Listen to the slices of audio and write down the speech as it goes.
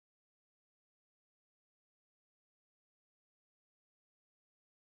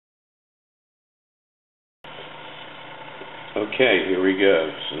Okay, here we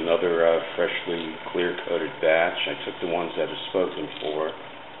go. It's another freshly clear-coated batch. I took the ones that are spoken for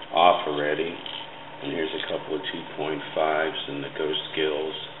off already, and here's a couple of 2.5s and the Ghost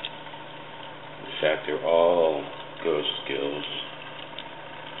Gills. In fact, they're all Ghost Gills.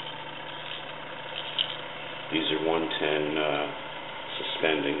 These are 110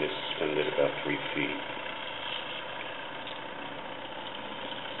 suspending. They suspended about 3 feet.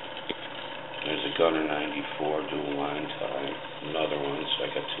 There's a Gunner 94 dual line tie, another one, so I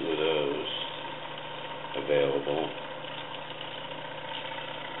got 2 of those available.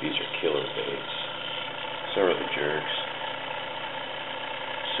 These are killer baits. So are the jerks.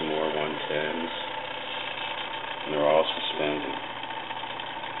 Some more 110s, and they're all suspended.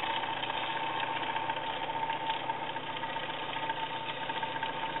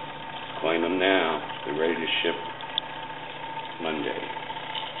 Claim them now. They're ready to ship Monday.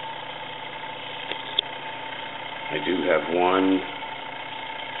 I do have one.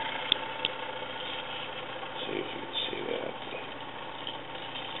 Let's see if you can see that.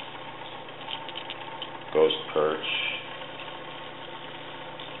 Ghost perch.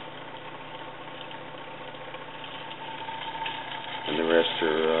 And the rest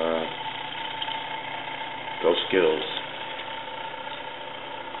are Ghost Gills.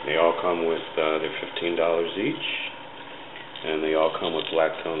 They all come with, they're $15 each, and they all come with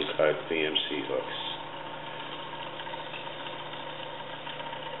black tone cut BMC hooks.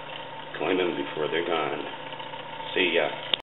 Claim them before they're gone. See ya.